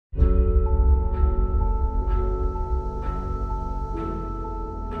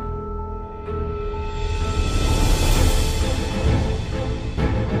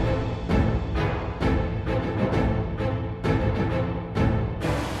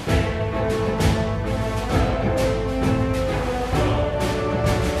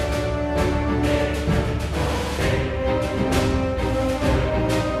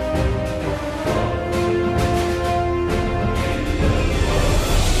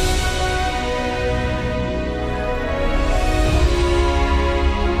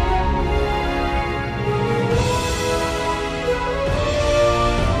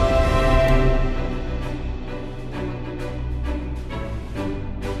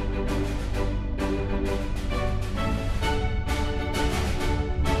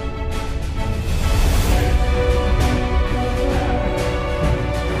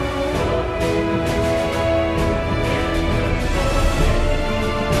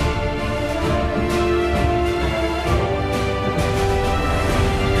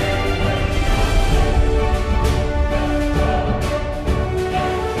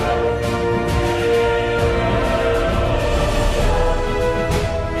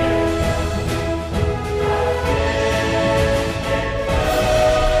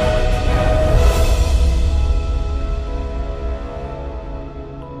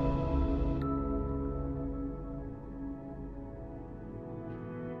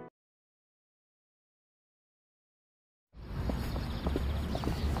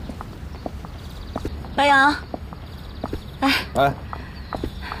白杨，哎，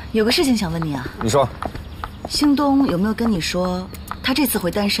有个事情想问你啊。你说，兴东有没有跟你说，他这次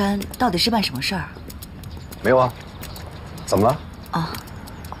回丹山到底是办什么事儿？没有啊，怎么了？哦，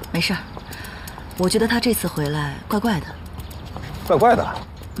没事儿。我觉得他这次回来怪怪的。怪怪的。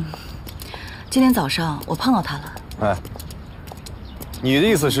今天早上我碰到他了。哎，你的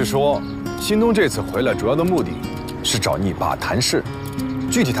意思是说，兴东这次回来主要的目的是找你爸谈事，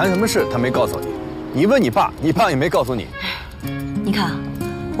具体谈什么事他没告诉你。你问你爸，你爸也没告诉你。你看啊，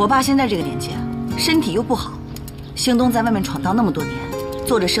我爸现在这个年纪，身体又不好，兴东在外面闯荡那么多年，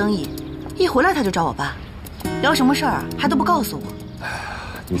做着生意，一回来他就找我爸，聊什么事儿还都不告诉我。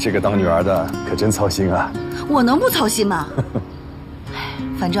你这个当女儿的可真操心啊！我能不操心吗？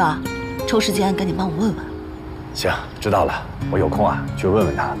反正啊，抽时间赶紧帮我问问。行，知道了，我有空啊去问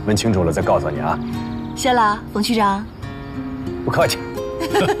问他，问清楚了再告诉你啊。谢了，冯区长。不客气。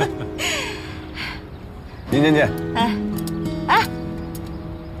您见。哎，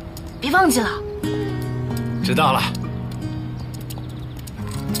别忘记了。知道了。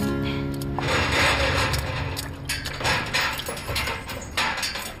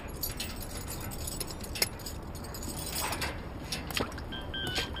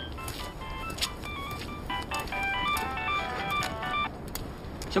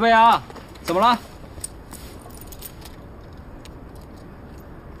小白杨，怎么了？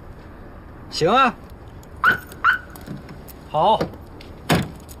行啊。好。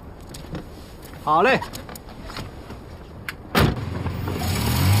好嘞。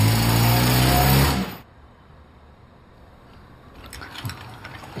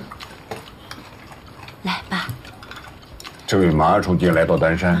来，爸。这位马书记来到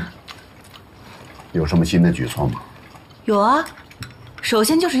丹山，有什么新的举措吗？有啊。首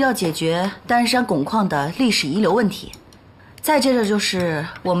先就是要解决丹山汞矿的历史遗留问题，再接着就是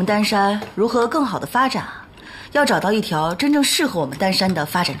我们丹山如何更好的发展啊，要找到一条真正适合我们丹山的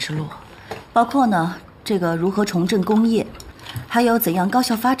发展之路，包括呢这个如何重振工业，还有怎样高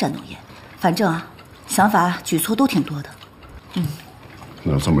效发展农业，反正啊想法举措都挺多的。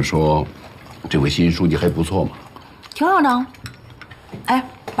那这么说，这位新书记还不错嘛？挺好的。哎，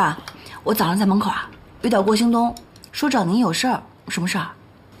爸，我早上在门口啊遇到过兴东，说找您有事儿。什么事儿？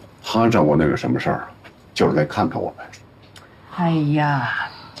他找我那个什么事儿，就是来看看我们。哎呀，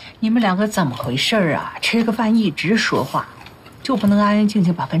你们两个怎么回事啊？吃个饭一直说话，就不能安安静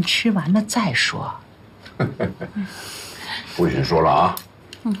静把饭吃完了再说？不许说了啊！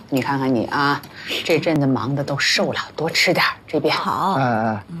你看看你啊，这阵子忙的都瘦了，多吃点，这边好。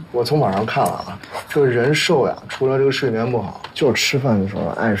我从网上看了啊，这个人瘦呀，除了这个睡眠不好，就是吃饭的时候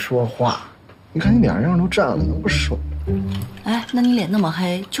爱说话。你看你脸上都占了，都不瘦。哎，那你脸那么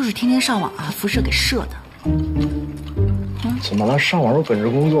黑，就是天天上网啊，辐射给射的。怎么了？上网是本职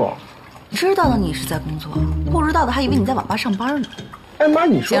工作。知道的你是在工作，不知道的还以为你在网吧上班呢。哎妈，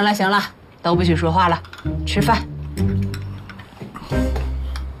你说。行了，都不许说话了，吃饭。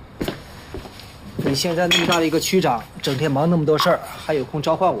你现在那么大的一个区长，整天忙那么多事儿，还有空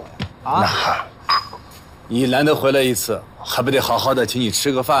召唤我呀？啊？你难得回来一次，还不得好好的请你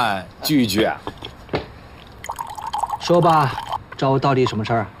吃个饭聚一聚啊？说吧，找我到底什么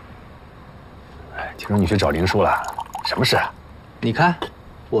事儿？哎，听说你去找林叔了，什么事啊？你看，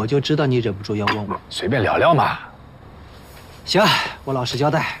我就知道你忍不住要问我。随便聊聊嘛。行，我老实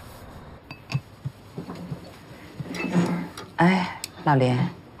交代。哎，老林，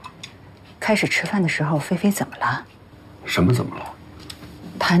开始吃饭的时候，菲菲怎么了？什么怎么了？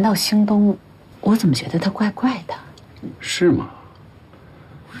谈到兴东，我怎么觉得他怪怪的？是吗？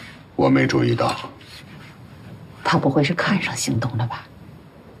我没注意到。他不会是看上兴东了吧？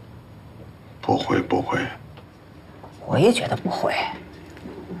不会。我也觉得不会。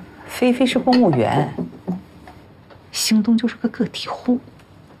菲菲是公务员，兴东就是个个体户。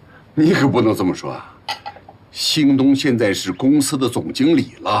你可不能这么说啊！兴东现在是公司的总经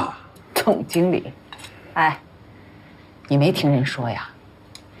理了。总经理？哎，你没听人说呀？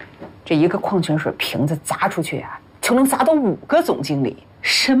这一个矿泉水瓶子砸出去啊，就能砸到5个总经理。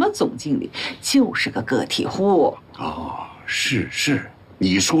什么总经理，就是个个体户。哦，是，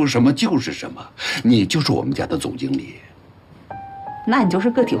你说什么就是什么，你就是我们家的总经理。那你就是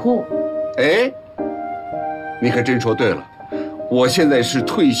个体户。哎，你可真说对了，我现在是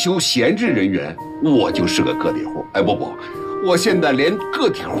退休闲置人员，我就是个个体户。哎，不，我现在连个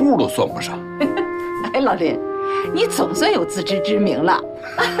体户都算不上。哎，老林，你总算有自知之明了。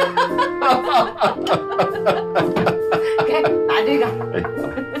给，拿这个。哎，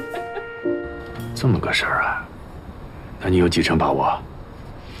这么个事儿啊？那你有几成把握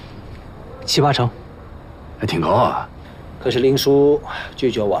？7、8成，还挺高啊。可是林叔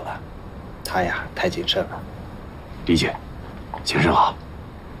拒绝我了，他呀太谨慎了。理解，谨慎好，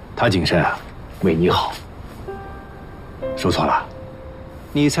他谨慎啊，为你好。说错了？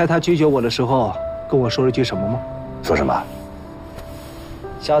你猜他拒绝我的时候跟我说了句什么吗？说什么？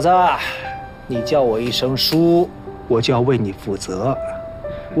小子，你叫我一声叔，我就要为你负责。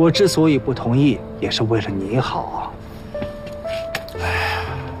我之所以不同意，也是为了你好。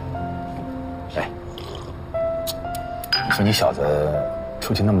哎，你说你小子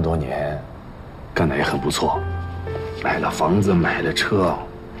出去那么多年，干得也很不错，买了房子，买了车，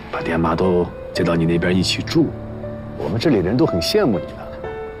把爹妈都接到你那边一起住，我们这里的人都很羡慕你呢。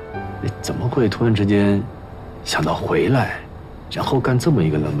你怎么会突然之间想到回来，然后干这么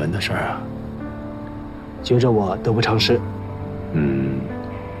一个冷门的事儿啊？觉着我得不偿失。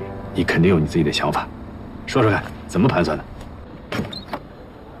你肯定有你自己的想法，说说看，怎么盘算的？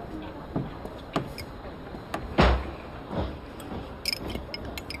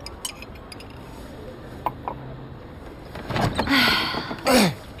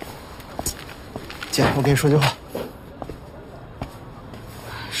姐，我跟你说句话。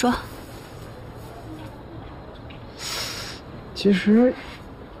说。其实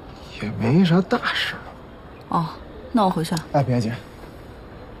也没啥大事。哦，那我回去了。哎，别姐。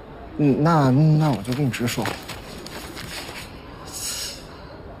那我就跟你直说。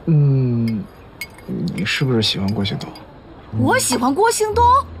你是不是喜欢郭兴东？我喜欢郭兴东？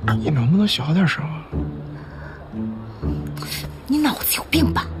你能不能小点声啊？你脑子有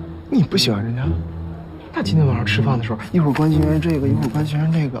病吧？你不喜欢人家？那今天晚上吃饭的时候，一会儿关心人这个，一会儿关心人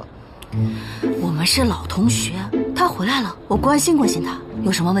那个。我们是老同学，他回来了，我关心关心他，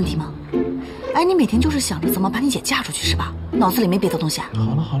有什么问题吗？哎，你每天就是想着怎么把你姐嫁出去是吧？脑子里没别的东西啊？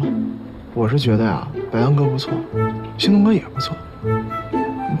好了，我是觉得呀，白杨哥不错，兴东哥也不错，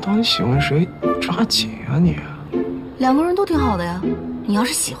你到底喜欢谁？抓紧啊你！两个人都挺好的呀，你要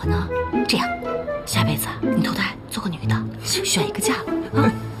是喜欢呢，这样，下辈子你投胎做个女的，选一个嫁了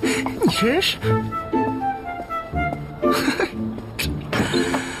啊！你真是。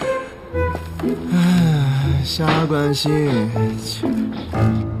瞎关心。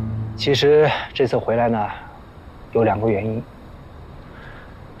其实这次回来呢，有2个原因。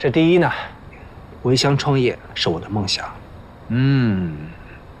这第一呢，回乡创业是我的梦想。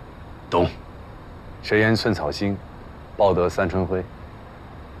懂。谁言寸草心，报得三春晖。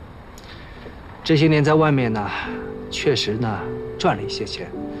这些年在外面呢，确实呢赚了一些钱，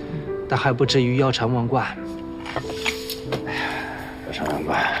但还不至于腰缠万贯。腰缠万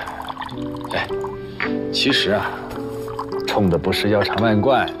贯。哎，其实啊，冲的不是腰缠万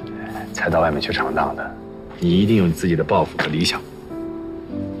贯才到外面去闯荡的，你一定有你自己的抱负和理想。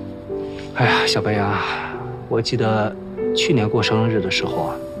哎呀，小白杨，我记得去年过生日的时候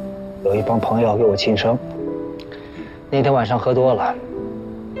啊，有一帮朋友给我庆生。那天晚上喝多了，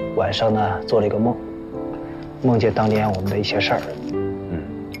晚上呢做了一个梦，梦见当年我们的一些事儿。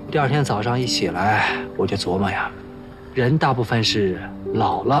第二天早上一起来，我就琢磨呀，人大部分是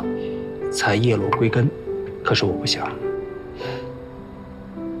老了才叶落归根，可是我不想。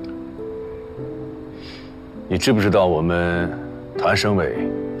你知不知道我们团省委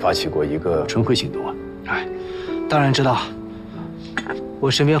发起过一个春晖行动啊？哎，当然知道。我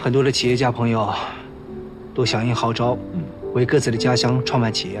身边很多的企业家朋友都响应号召，为各自的家乡创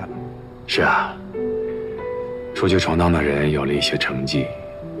办企业。是啊，出去闯荡的人有了一些成绩，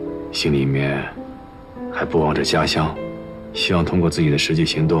心里面还不忘着家乡，希望通过自己的实际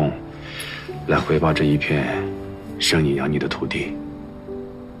行动来回报这一片生你养你的土地。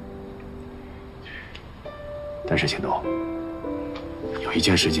但是秦东，有一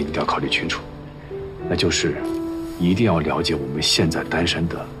件事情你一定要考虑清楚，那就是一定要了解我们现在丹山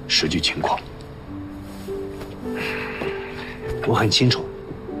的实际情况。我很清楚，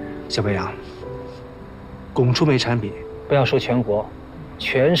小白杨，汞触媒产品，不要说全国，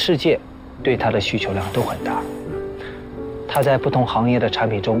全世界对它的需求量都很大。它在不同行业的产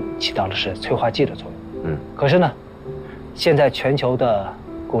品中起到的是催化剂的作用。可是呢，现在全球的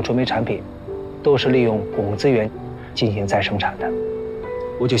汞触媒产品都是利用汞资源进行再生产的。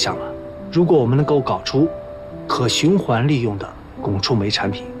我就想了，如果我们能够搞出可循环利用的汞触媒产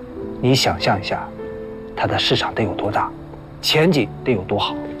品，你想象一下，它的市场得有多大，前景得有多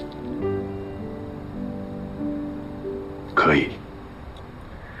好。可以。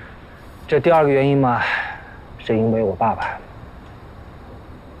这第二个原因嘛，是因为我爸爸。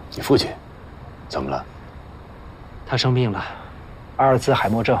你父亲怎么了？他生病了，阿尔兹海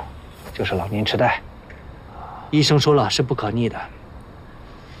默症，就是老年痴呆。医生说了是不可逆的。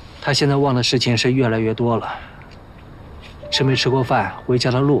他现在忘的事情是越来越多了，吃没吃过饭，回家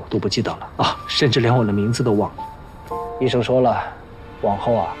的路都不记得了啊，甚至连我的名字都忘了。医生说了，往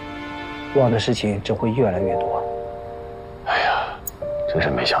后啊，忘的事情只会越来越多。哎呀，真是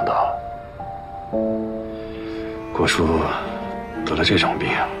没想到，郭叔得了这种病。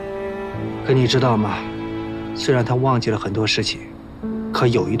可你知道吗？虽然他忘记了很多事情，可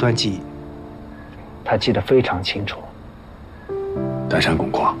有一段记忆，他记得非常清楚。丹山汞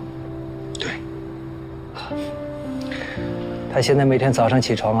矿。对。他现在每天早上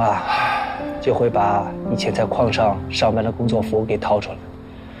起床啊，就会把以前在矿上上班的工作服给掏出来，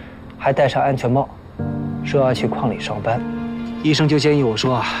还戴上安全帽，说要去矿里上班。医生就建议我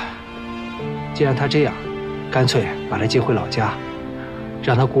说，既然他这样，干脆把他接回老家，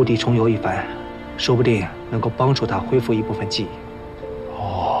让他故地重游一番，说不定能够帮助他恢复一部分记忆。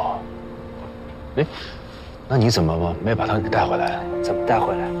哦，哎，那你怎么没把他给带回来？怎么带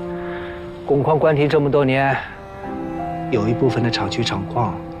回来？汞矿关停这么多年，有一部分的厂区厂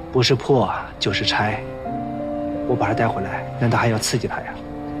矿不是破就是拆，我把他带回来，难道还要刺激他呀？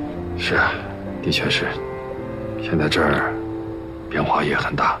是，的确是，现在这儿变化也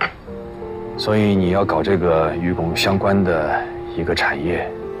很大，所以你要搞这个与汞相关的一个产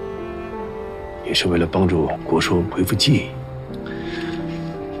业，也是为了帮助国叔恢复记忆。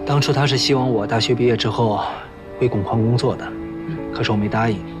当初他是希望我大学毕业之后回汞矿工作的，可是我没答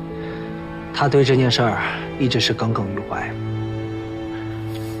应。他对这件事儿一直是耿耿于怀，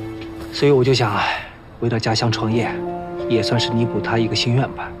所以我就想回到家乡创业，也算是弥补他一个心愿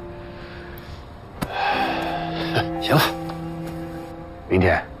吧。行了，明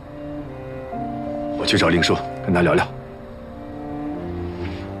天我去找令叔跟他聊聊。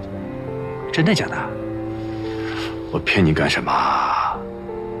真的假的？我骗你干什么？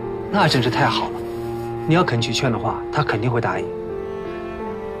那真是太好了。你要肯去劝的话，他肯定会答应。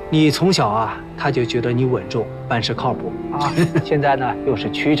你从小啊，他就觉得你稳重，办事靠谱啊。现在呢，又是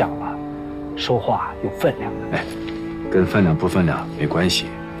区长了，说话有分量。哎，跟分量不分量没关系，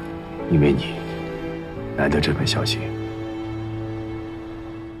因为你难得这份孝心。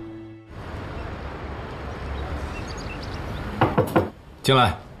进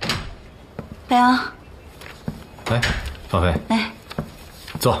来。白杨。哎，芳菲。哎，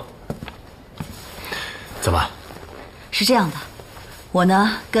坐。怎么？是这样的，我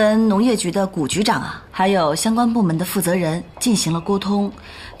呢跟农业局的古局长啊，还有相关部门的负责人进行了沟通，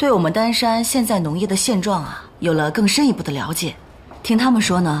对我们丹山现在农业的现状啊，有了更深一步的了解。听他们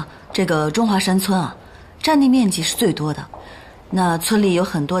说呢，这个中华山村啊，占地面积是最多的。那村里有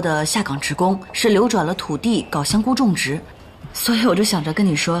很多的下岗职工是流转了土地搞香菇种植，所以我就想着跟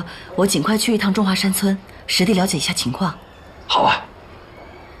你说，我尽快去一趟中华山村，实地了解一下情况。好啊，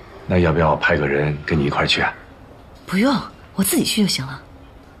那要不要派个人跟你一块去啊？不用，我自己去就行了。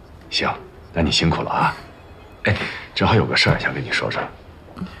行，那你辛苦了啊。哎，正好有个事儿想跟你说说。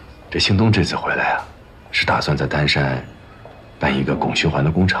这兴东这次回来啊，是打算在丹山办一个汞循环的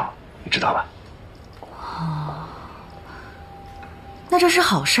工厂，你知道吧？哦，那这是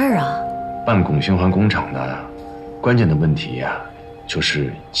好事儿啊。办汞循环工厂呢，关键的问题呀，就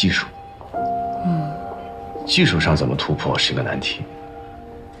是技术。技术上怎么突破是个难题。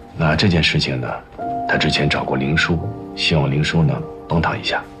那这件事情呢，他之前找过林叔，希望林叔呢帮他一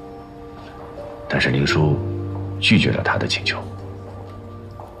下，但是林叔拒绝了他的请求。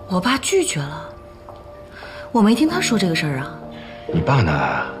我爸拒绝了？我没听他说这个事儿啊。你爸呢，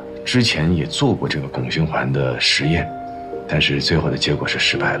之前也做过这个汞循环的实验，但是最后的结果是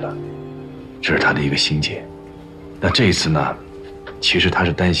失败了，这是他的一个心结。那这一次呢，其实他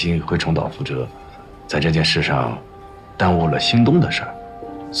是担心会重蹈覆辙，在这件事上耽误了兴东的事儿，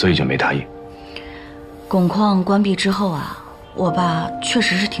所以就没答应。汞矿关闭之后啊，我爸确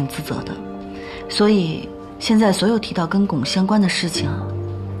实是挺自责的，所以现在所有提到跟汞相关的事情啊，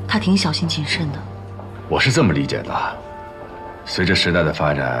他挺小心谨慎的。我是这么理解的，随着时代的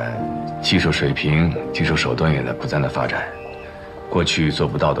发展，技术水平、技术手段也在不断的发展，过去做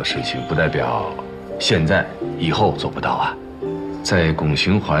不到的事情，不代表现在以后做不到啊。在汞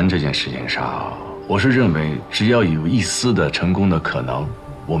循环这件事情上，我是认为只要有一丝的成功的可能，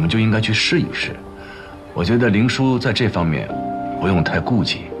我们就应该去试一试。我觉得林叔在这方面不用太顾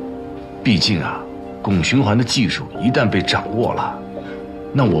忌，毕竟啊，汞循环的技术一旦被掌握了，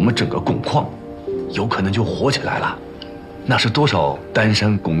那我们整个汞矿有可能就火起来了，那是多少丹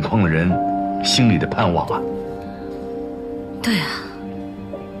山汞矿人心里的盼望啊。对啊。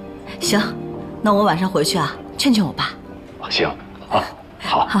行，那我晚上回去啊，劝劝我爸。行，啊，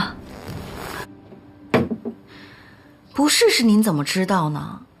好。好。不试试您怎么知道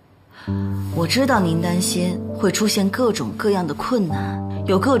呢？我知道您担心会出现各种各样的困难，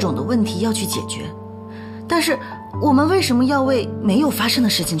有各种的问题要去解决，但是我们为什么要为没有发生的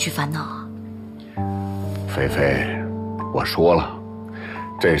事情去烦恼啊？菲菲，我说了，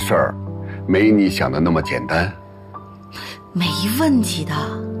这事儿没你想的那么简单。没问题的，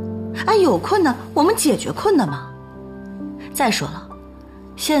哎，有困难我们解决困难嘛。再说了，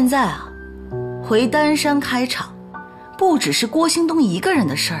现在啊，回丹山开厂，不只是郭兴东一个人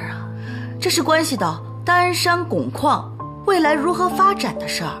的事儿啊，这是关系到丹山汞矿未来如何发展的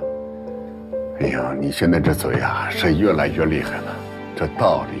事儿。哎呀，你现在这嘴啊是越来越厉害了，这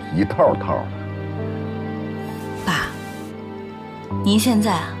道理一套套的。爸，您现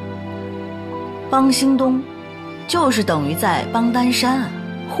在啊，帮兴东，就是等于在帮丹山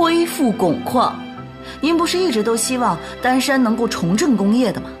恢复汞矿。您不是一直都希望丹山能够重振工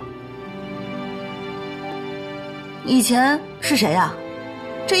业的吗？以前是谁啊？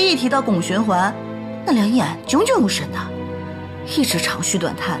这一提到汞循环，那两眼炯炯有神的，一直长吁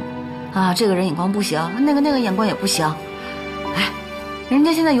短叹的啊，这个人眼光不行，那个眼光也不行。哎，人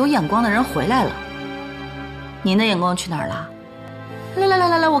家现在有眼光的人回来了，您的眼光去哪儿了？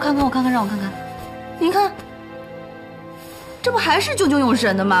来，我看看，让我看看。您看，这不还是炯炯有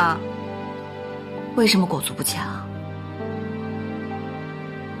神的吗？为什么裹足不前啊？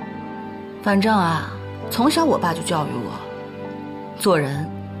反正啊，从小我爸就教育我，做人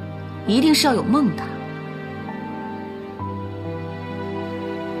一定是要有梦的。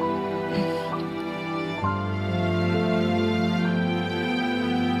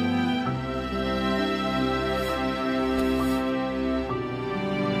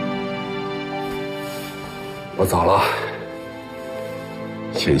我早了，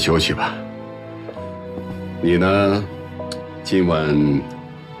先休息吧。你呢，今晚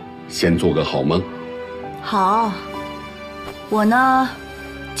先做个好梦。好，我呢，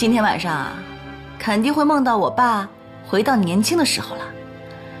今天晚上啊，肯定会梦到我爸回到年轻的时候了，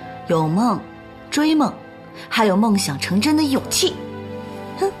有梦，追梦，还有梦想成真的勇气。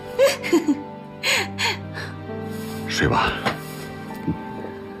睡吧。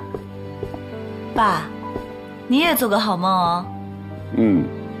爸，你也做个好梦哦。嗯。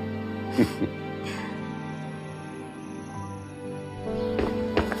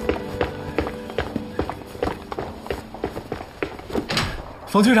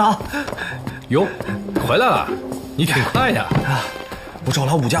冯局长，哟，回来了，你挺快呀！啊，我找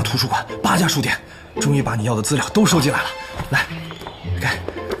了5家图书馆、8家书店，终于把你要的资料都收进来了。来，看，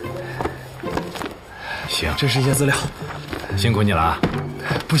行，这是一些资料。辛苦你了啊！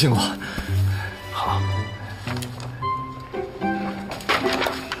不辛苦。好。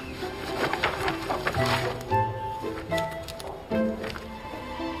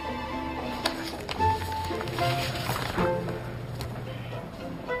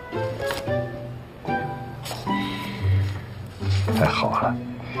太好了，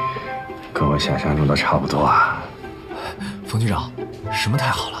跟我想象中的差不多啊。冯局长，什么太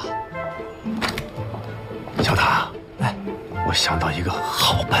好了？小唐，来，我想到一个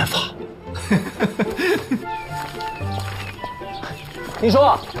好办法。您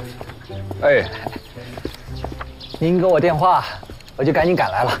说，哎，您给我电话，我就赶紧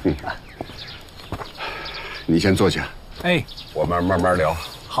赶来了。你先坐下，哎，我们慢慢聊。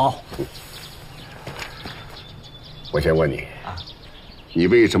好。我先问你，你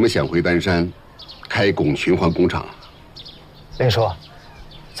为什么想回丹山开汞循环工厂？林叔，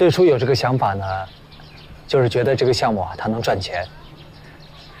最初有这个想法呢，就是觉得这个项目啊，它能赚钱。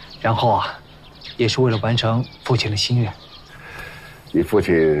然后啊，也是为了完成父亲的心愿。你父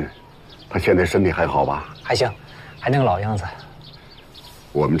亲，他现在身体还好吧？还行，还那个老样子。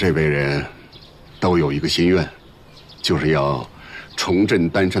我们这辈人，都有一个心愿，就是要重振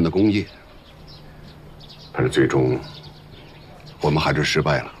丹山的工业。但是最终，我们还是失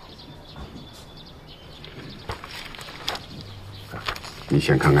败了。你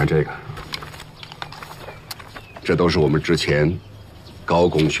先看看这个，这都是我们之前高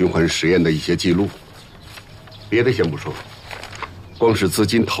汞循环实验的一些记录。别的先不说，光是资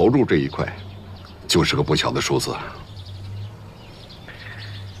金投入这一块，就是个不小的数字。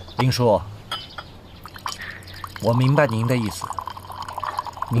林叔，我明白您的意思，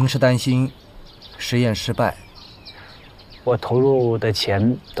您是担心实验失败，我投入的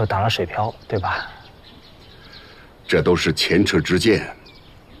钱都打了水漂，对吧？这都是前车之鉴，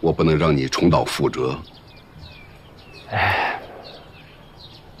我不能让你重蹈覆辙。哎，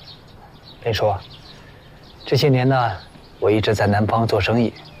林叔，这些年呢，我一直在南方做生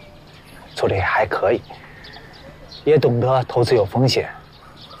意，做得也还可以，也懂得投资有风险，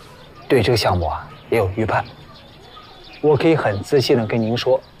对这个项目啊也有预判。我可以很自信地跟您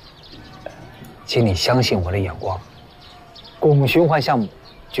说，请你相信我的眼光，汞循环项目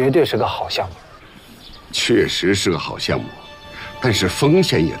绝对是个好项目。确实是个好项目，但是风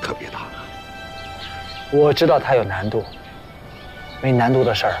险也特别大。我知道它有难度，没难度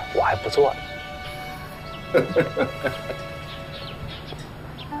的事儿我还不做呢。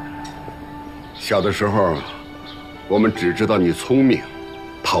小的时候，我们只知道你聪明、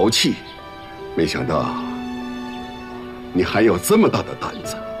淘气，没想到你还有这么大的胆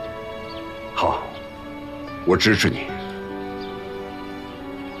子。好，我支持你。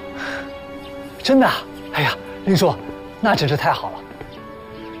真的？哎呀，林叔，那真是太好了！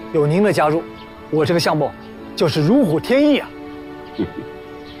有您的加入，我这个项目就是如虎添翼啊！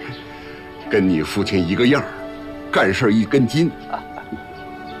跟你父亲一个样儿，干事一根筋。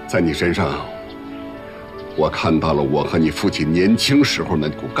在你身上，我看到了我和你父亲年轻时候那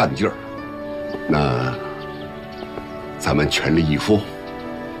股干劲儿。那咱们全力以赴。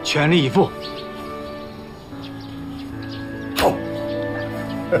全力以赴。好。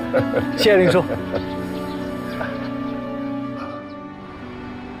谢谢林叔。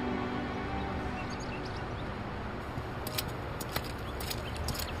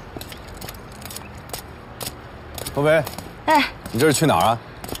鹏飞，哎，你这是去哪儿啊？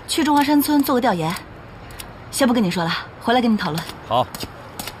去中华山村做个调研，先不跟你说了，回来跟你讨论。好，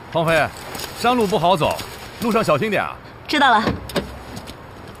鹏飞，山路不好走，路上小心点啊。知道了。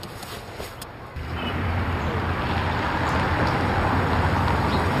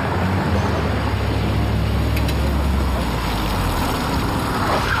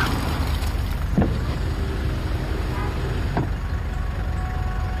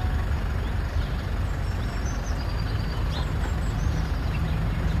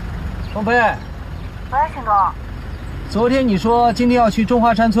鹏飞，喂，邢总。昨天你说今天要去中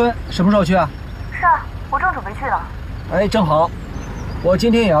华山村，什么时候去啊？是啊，我正准备去呢。哎，正好，我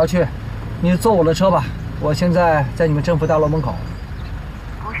今天也要去，你坐我的车吧。我现在在你们政府大楼门口。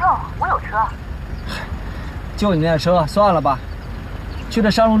不用，我有车。就你那车，算了吧。去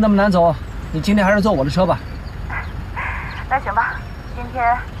的山路那么难走，你今天还是坐我的车吧。那行吧，今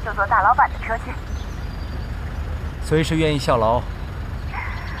天就坐大老板的车去。随时愿意效劳。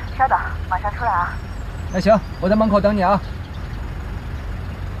稍等，马上出来啊。那行，我在门口等你啊。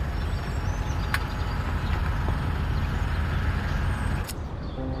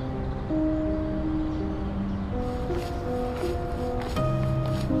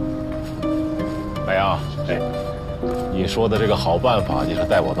白杨，哎，你说的这个好办法，你是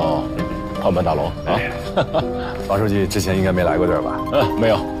带我到矿办大楼啊？王书记之前应该没来过这儿吧？没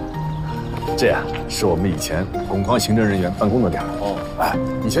有。这呀，是我们以前汞矿行政人员办公的地儿。哦，哎，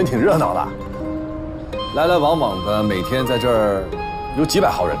以前挺热闹的，来来往往的，每天在这儿有几百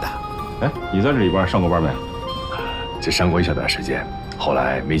号人的。哎，你在这里边上过班没？只上过一小段时间，后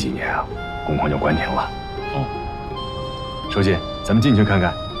来没几年啊，汞矿就关停了。哦，书记，咱们进去看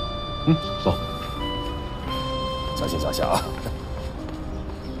看。嗯，走。小心小心啊！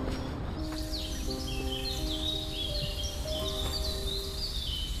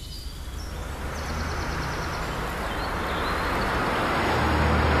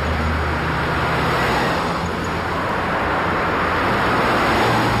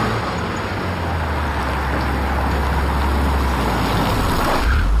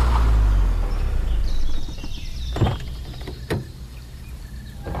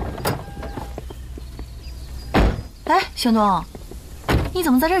邢总，你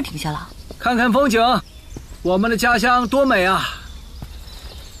怎么在这儿停下了？看看风景，我们的家乡多美啊！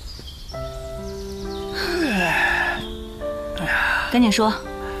赶紧说，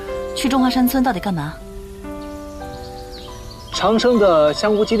去中华山村到底干嘛？长生的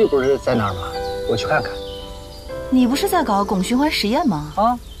香菇基地不是在那儿吗？我去看看。你不是在搞汞循环实验吗？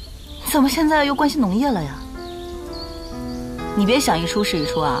啊，怎么现在又关心农业了呀？你别想一出是一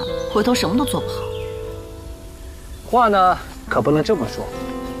出啊，回头什么都做不好。话呢，可不能这么说。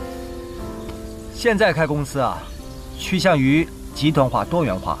现在开公司啊，趋向于集团化、多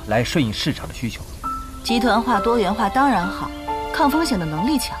元化，来顺应市场的需求。集团化、多元化当然好，抗风险的能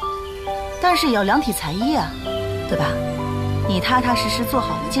力强，但是也要量体裁衣啊，对吧？你踏踏实实做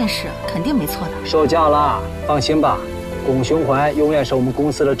好一件事，肯定没错的。受教了，放心吧，汞循环永远是我们公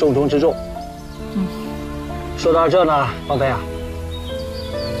司的重中之重。嗯，说到这呢，方飞啊，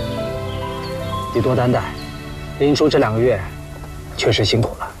你多担待。林叔这2个月确实辛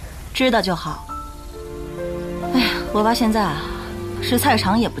苦了，知道就好。哎呀，我爸现在啊，是菜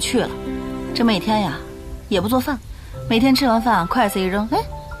场也不去了，这每天呀也不做饭，每天吃完饭筷子一扔，哎，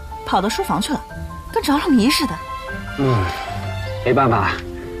跑到书房去了，跟着了迷似的。嗯，没办法，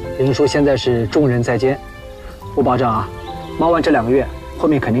林叔现在是重任在肩，我保证啊，忙完这2个月，后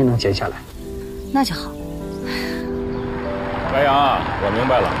面肯定能闲下来。那就好。白杨，我明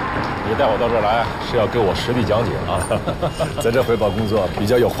白了。你带我到这儿来是要给我实地讲解啊，在这汇报工作比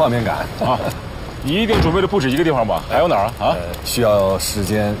较有画面感啊。你一定准备的不止一个地方吧？还有哪儿啊？需要时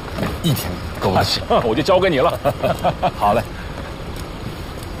间1天够不起，我就交给你了。好嘞。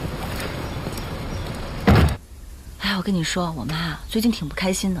哎，我跟你说，我妈最近挺不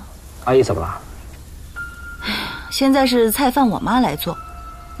开心的。阿姨怎么了？现在是菜饭我妈来做，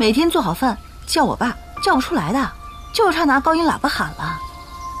每天做好饭叫我爸，叫不出来的，就差拿高音喇叭喊了。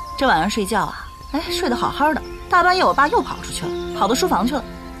这晚上睡觉啊，哎，睡得好好的，大半夜我爸又跑出去了，跑到书房去了。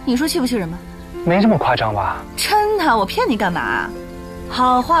你说气不气人吧？没这么夸张吧？真的，我骗你干嘛？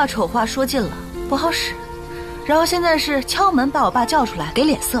好话丑话说尽了，不好使。然后现在是敲门把我爸叫出来给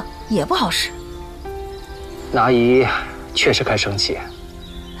脸色，也不好使。那阿姨确实该生气。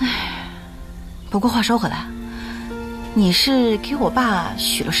唉，不过话说回来，你是给我爸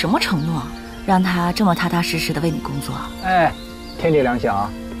许了什么承诺，让他这么踏踏实实的为你工作？哎，天地良心啊，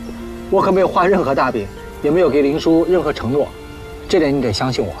我可没有画任何大饼，也没有给林叔任何承诺，这点你得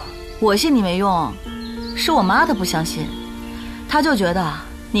相信我。我信你没用，是我妈她不相信，她就觉得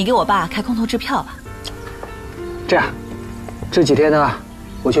你给我爸开空头支票吧。这样，这几天呢，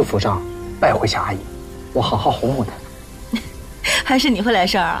我去府上拜会下阿姨，我好好哄哄她。还是你会来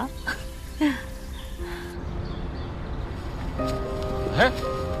事儿啊？哎，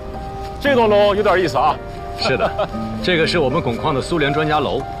这栋楼有点意思啊。是的，这个是我们汞矿的苏联专家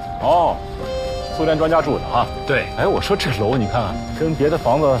楼。哦，苏联专家住的啊。对。哎，我说这楼你看跟别的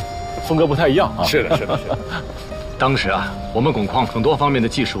房子风格不太一样啊。是的，是的，是的。当时啊，我们汞矿很多方面的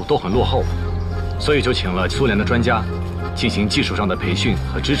技术都很落后，所以就请了苏联的专家进行技术上的培训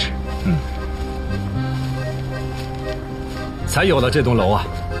和支持。才有了这栋楼啊。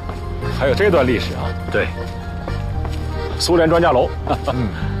还有这段历史啊。对。苏联专家楼。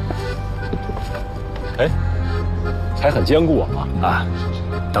哎，还很坚固啊。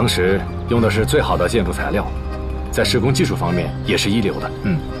当时用的是最好的建筑材料，在施工技术方面也是一流的。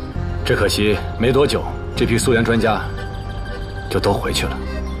只可惜没多久，这批苏联专家就都回去了。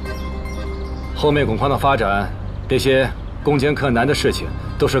后面汞矿的发展，那些攻坚克难的事情，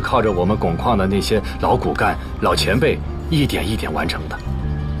都是靠着我们汞矿的那些老骨干、老前辈一点一点完成的。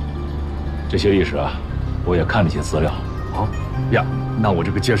这些历史啊，我也看了些资料。哦呀，那我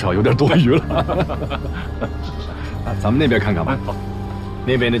这个介绍有点多余了。咱们那边看看吧。好，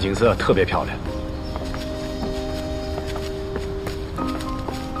那边的景色特别漂亮。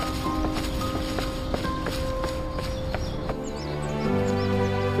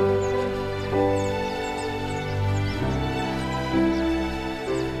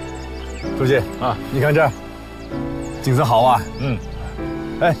书记啊，你看这儿，景色好啊。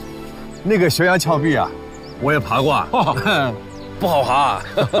哎，那个悬崖峭壁啊，我也爬过啊。不好爬，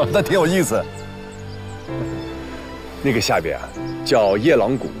但挺有意思。那个下边啊，叫夜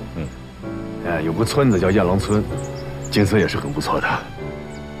郎谷。有个村子叫夜郎村，景色也是很不错的。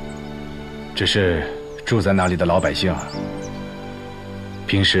只是住在那里的老百姓啊，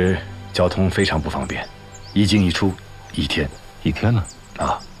平时交通非常不方便，一进一出，1天。1天呢？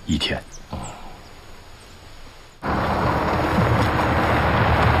啊，1天。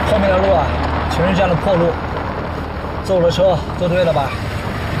后面的路啊，全是这样的破路，坐了车坐对了吧？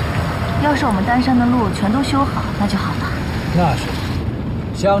要是我们丹山的路全都修好，那就好了。那是，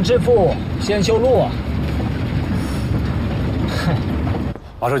想致富先修路啊！哼，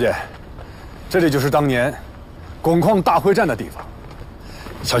马书记，这里就是当年汞矿大会战的地方，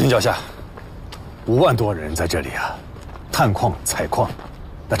小心脚下，5万多人在这里啊，探矿采矿，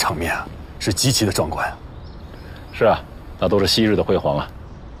那场面啊是极其的壮观。是啊，那都是昔日的辉煌啊。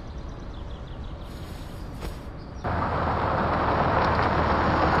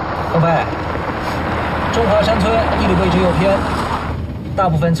东北，中华山村地理位置又偏，大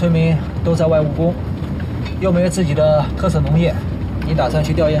部分村民都在外务工，又没有自己的特色农业，你打算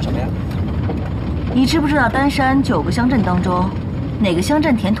去调研什么呀？你知不知道丹山9个乡镇当中，哪个乡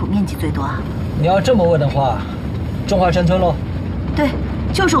镇填土面积最多啊？你要这么问的话，中华山村喽。对，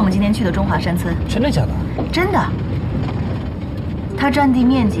就是我们今天去的中华山村。真的假的？真的。它占地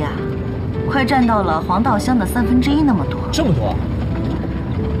面积啊，快占到了黄道乡的1/3那么多。这么多？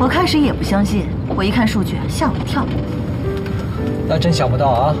我开始也不相信，我一看数据吓我一跳。那真想不到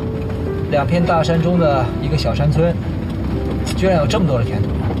啊，2片大山中的一个小山村，居然有这么多的填土。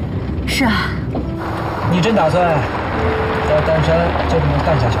是啊。你真打算在丹山就这么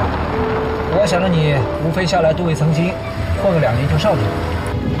干下去？我想着你无非下来镀一层金，混个2年就上去了。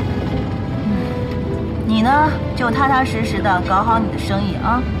你呢，就踏踏实实的搞好你的生意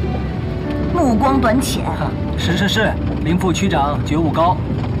啊，目光短浅。是，林副区长觉悟高，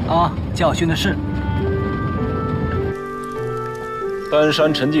啊，教训的是。丹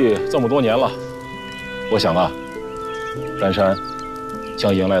山沉寂这么多年了，我想啊，丹山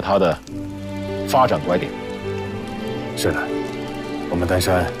将迎来它的发展拐点。是的，我们丹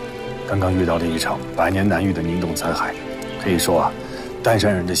山刚刚遇到了一场100年难遇的宁冻灾害，可以说啊，丹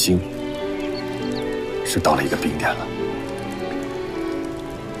山人的心是到了一个冰点了。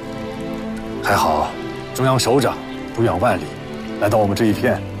还好，中央首长不远万里，来到我们这一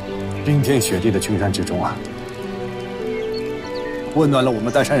片冰天雪地的群山之中啊，温暖了我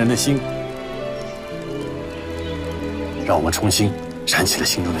们丹山人的心，让我们重新燃起了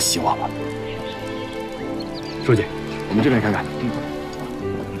心中的希望吧。书记，我们这边看看。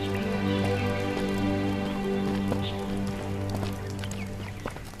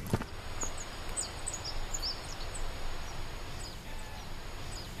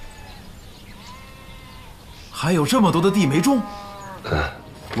还有这么多的地没种，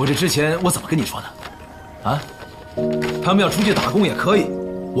我这之前我怎么跟你说的？啊，他们要出去打工也可以，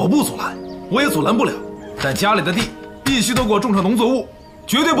我不阻拦，我也阻拦不了。但家里的地必须都给我种上农作物，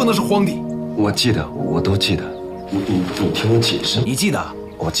绝对不能是荒地。我记得，我都记得。你听我解释。你记得？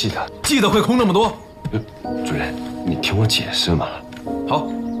我记得。记得会空那么多？主任，你听我解释嘛。好，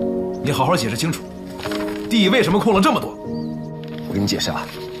你好好解释清楚，地为什么空了这么多？我给你解释啊，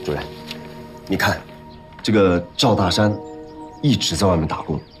主任，你看。这个赵大山一直在外面打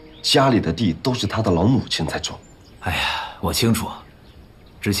工，家里的地都是他的老母亲在种。哎呀，我清楚，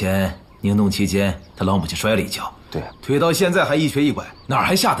之前宁冻期间他老母亲摔了一跤，对，腿到现在还一瘸一拐，哪儿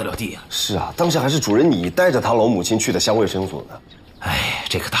还下得了地啊？是啊，当时还是主任你带着他老母亲去的乡卫生所呢。哎，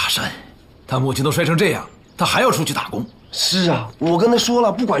这个大山，他母亲都摔成这样，他还要出去打工？是啊，我跟他说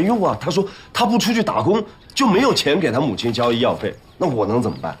了不管用啊，他说他不出去打工就没有钱给他母亲交医药费，那我能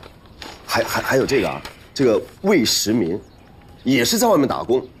怎么办？还有这个啊。这个魏实民，也是在外面打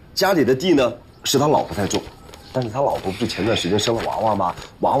工，家里的地呢是他老婆在种，但是他老婆不是前段时间生了娃娃吗？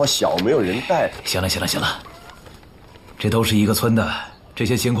娃娃小没有人带。行了，这都是一个村的，这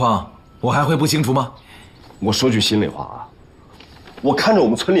些情况我还会不清楚吗？我说句心里话啊，我看着我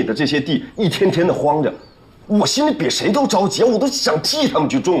们村里的这些地一天天的荒着，我心里比谁都着急，我都想替他们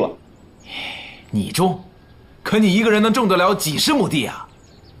去种了。你种，可你一个人能种得了几十亩地啊？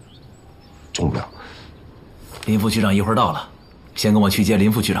种不了。林副局长一会儿到了，先跟我去接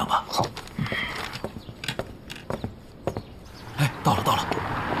林副局长吧。好。哎，到了。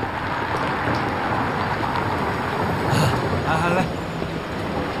来。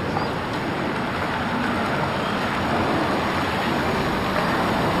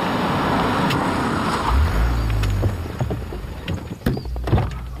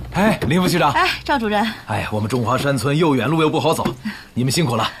哎，林副局长。哎，赵主任。哎呀，我们中华山村又远路又不好走，你们辛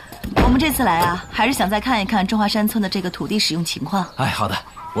苦了。我们这次来啊，还是想再看一看中华山村的这个土地使用情况。哎，好的，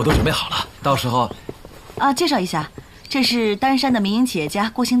我都准备好了，到时候。啊，介绍一下，这是丹山的民营企业家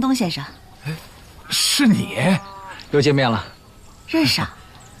郭兴东先生。哎，是你？又见面了。认识啊？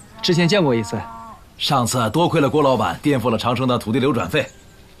之前见过一次。上次多亏了郭老板垫付了长城的土地流转费，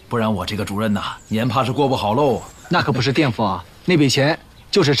不然我这个主任呐，年怕是过不好喽。那可不是垫付啊，那笔钱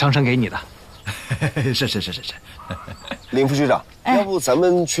就是长城给你的。是。林副局长，要不咱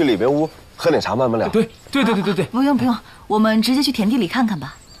们去里边屋喝点茶，慢慢聊。对。不用，我们直接去田地里看看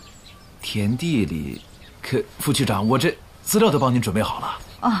吧。田地里，可副局长，我这资料都帮您准备好了。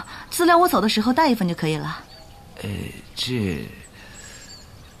哦，资料我走的时候带一份就可以了。这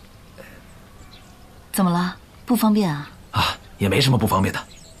怎么了？不方便啊？啊，也没什么不方便的。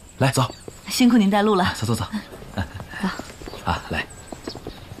来，走。辛苦您带路了。走。走。啊，来。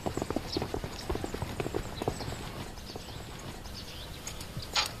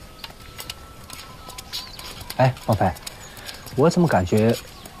哎，王飞，我怎么感觉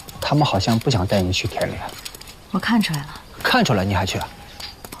他们好像不想带你去田里啊？我看出来了。看出来你还去啊？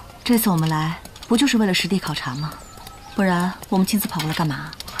这次我们来不就是为了实地考察吗？不然我们亲自跑过来干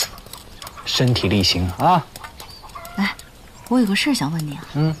嘛？身体力行啊！哎，我有个事儿想问你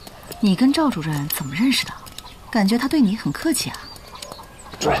啊。你跟赵主任怎么认识的？感觉他对你很客气啊。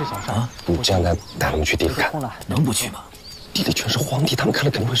主任啊，你这样带他们去地里看，能不去吗？地里全是荒地，他们看了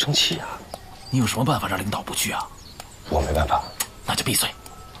肯定会生气啊。你有什么办法让领导不去啊？我没办法。那就闭嘴，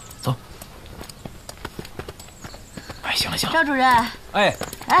走。哎，行了。赵主任。哎，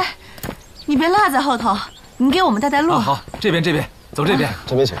你别落在后头，你给我们带路。好，这边，走这边。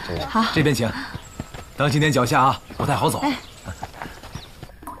这边请。好，这边请。当心点脚下啊，不太好走。哎。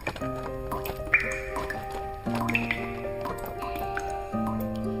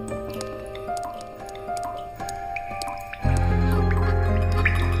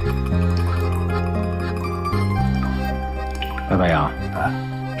白杨，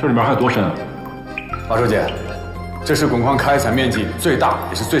这里面还有多深啊？马书记，这是汞矿开采面积最大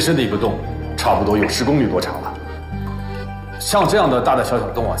也是最深的一个洞，差不多有10公里多长了。像这样的大大小小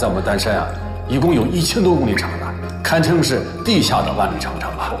洞啊，在我们丹山啊，一共有1000多公里长呢，堪称是地下的万里长城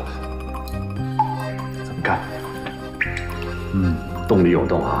啊！怎么干？洞里有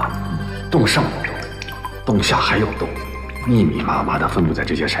洞啊，洞上有洞，洞下还有洞，密密麻麻的分布在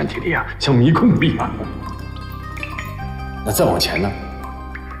这些山体里啊，像迷宫一样。那再往前呢，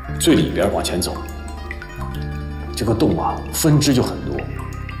最里边往前走，这个洞啊分支就很多，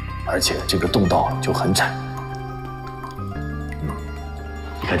而且这个洞道就很窄。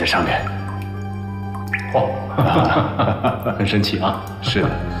你看这上面，很神奇啊！是的，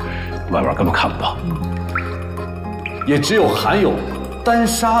外边根本看不到。也只有含有丹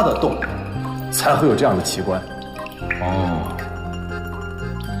砂的洞，才会有这样的奇观。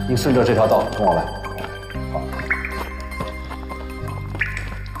你顺着这条道跟我来。好。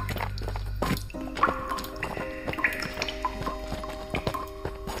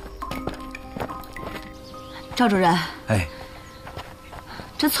赵主任，哎，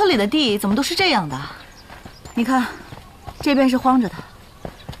这村里的地怎么都是这样的？你看，这边是荒着的，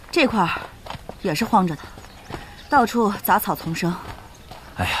这块也是荒着的，到处杂草丛生。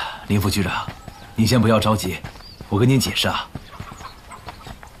哎呀，林副局长，您先不要着急，我跟您解释啊。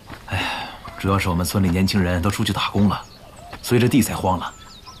哎呀，主要是我们村里年轻人都出去打工了，所以这地才荒了。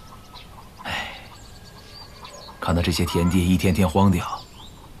哎，看到这些田地一天天荒掉，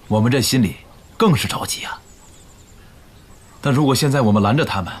我们这心里更是着急啊。但如果现在我们拦着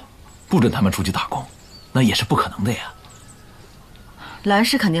他们，不准他们出去打工，那也是不可能的呀。拦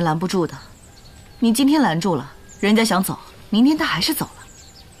是肯定拦不住的，你今天拦住了，人家想走，明天他还是走了。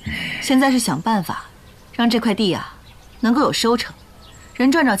现在是想办法，让这块地啊能够有收成，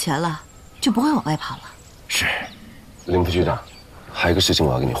人赚着钱了，就不会往外跑了。是，林副局长，还有一个事情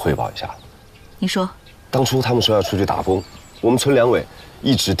我要跟你汇报一下。你说，当初他们说要出去打工，我们村两委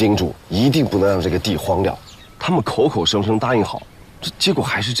一直叮嘱，一定不能让这个地荒掉。他们口口声声答应好，这结果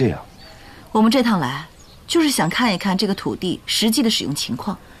还是这样。我们这趟来，就是想看一看这个土地实际的使用情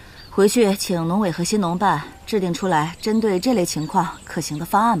况，回去请农委和新农办制定出来针对这类情况可行的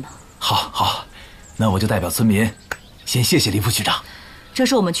方案嘛。好，那我就代表村民，先谢谢林副局长。这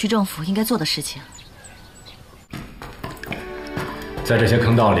是我们区政府应该做的事情。在这些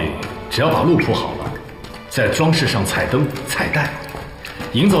坑道里，只要把路铺好了，再装饰上彩灯、彩带，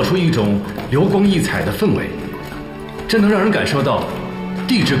营造出一种流光溢彩的氛围，这能让人感受到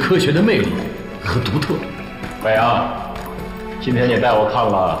地质科学的魅力和独特。伟啊，今天你带我看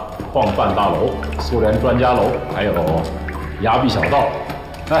了矿办大楼、苏联专家楼，还有崖壁小道，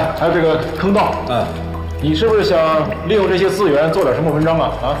哎，还有这个坑道。你是不是想利用这些资源做点什么文章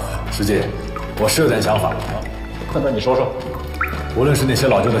啊？师姐，我是有点想法。那你说说。无论是那些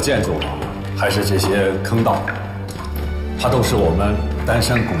老旧的建筑，还是这些坑道，它都是我们丹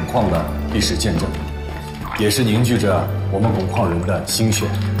山汞矿的历史见证，也是凝聚着我们汞矿人的心血。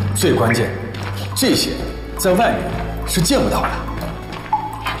最关键，这些在外面是见不到的。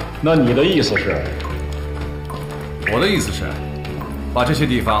那你的意思是？我的意思是，把这些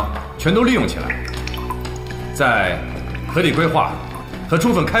地方全都利用起来，在合理规划和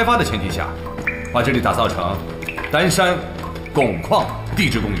充分开发的前提下，把这里打造成丹山汞矿地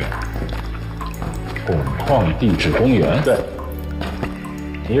质公园。汞矿地质公园？对。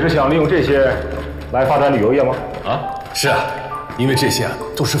你是想利用这些来发展旅游业吗？是啊，因为这些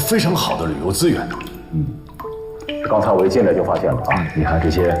都是非常好的旅游资源。刚才我一进来就发现了啊，你看这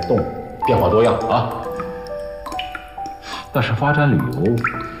些洞变化多样啊。但是发展旅游，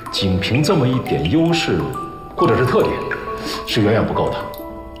仅凭这么一点优势或者是特点，是远远不够的。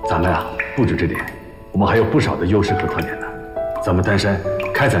咱们不止这点，我们还有不少的优势和特点呢。咱们丹山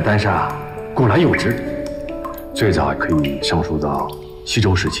开采丹砂古来有之，最早可以上溯到西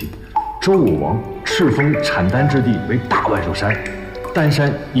周时期，周武王敕封产丹之地为大万寿山，丹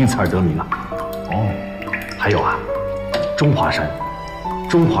山因此而得名啊。还有中华山，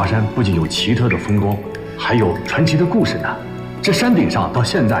中华山不仅有奇特的风光，还有传奇的故事呢。这山顶上到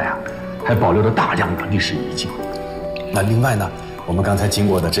现在还保留着大量的历史遗迹。那另外呢，我们刚才经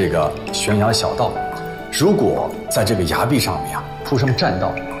过的这个悬崖小道，如果在这个崖壁上面铺上栈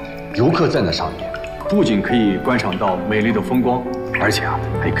道，游客站在上面，不仅可以观赏到美丽的风光，而且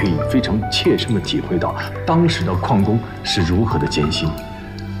还可以非常切身的体会到当时的矿工是如何的艰辛。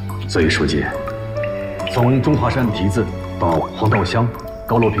所以书记，从中华山的题字到黄道乡、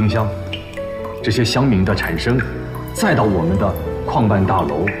高楼坪乡，这些乡名的产生，再到我们的矿办大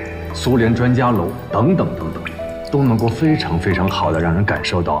楼、苏联专家楼等等等等，都能够非常非常好的让人感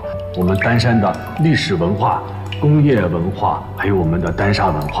受到我们丹山的历史文化、工业文化，还有我们的丹砂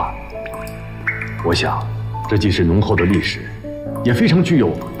文化。我想，这既是浓厚的历史，也非常具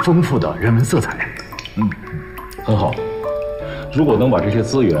有丰富的人文色彩。很好。如果能把这些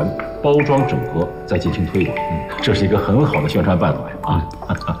资源包装整合，再进行推广，这是一个很好的宣传办法呀！啊，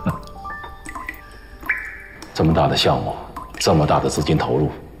这么大的项目，这么大的资金投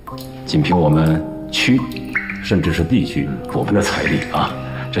入，仅凭我们区，甚至是地区我们的财力啊，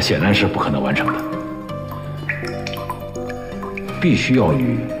这显然是不可能完成的。必须要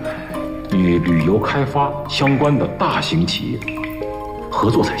与旅游开发相关的大型企业合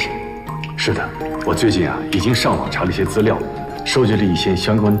作才行。是的，我最近已经上网查了一些资料，收集了一些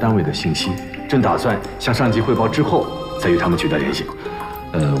相关单位的信息，正打算向上级汇报之后再与他们取得联系。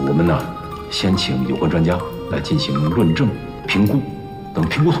我们呢，先请有关专家来进行论证、评估，等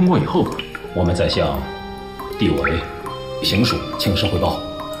评估通过以后，我们再向地委、行署请示汇报。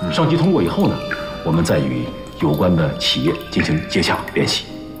上级通过以后呢，我们再与有关的企业进行接洽联系。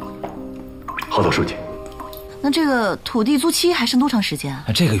好的，书记。那这个土地租期还剩多长时间啊？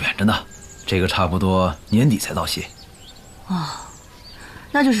这个远着呢，这个差不多年底才到期。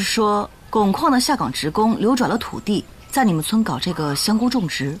那就是说，汞矿的下岗职工流转了土地，在你们村搞这个香菇种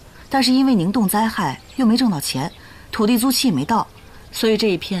植，但是因为宁冻灾害又没挣到钱，土地租期也没到，所以这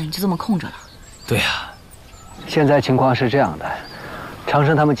一片就这么空着了。对呀，现在情况是这样的，长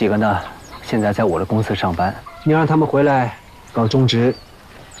生他们几个呢，现在在我的公司上班，你让他们回来搞种植，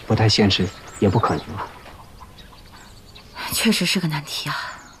不太现实，也不可能啊。确实是个难题啊。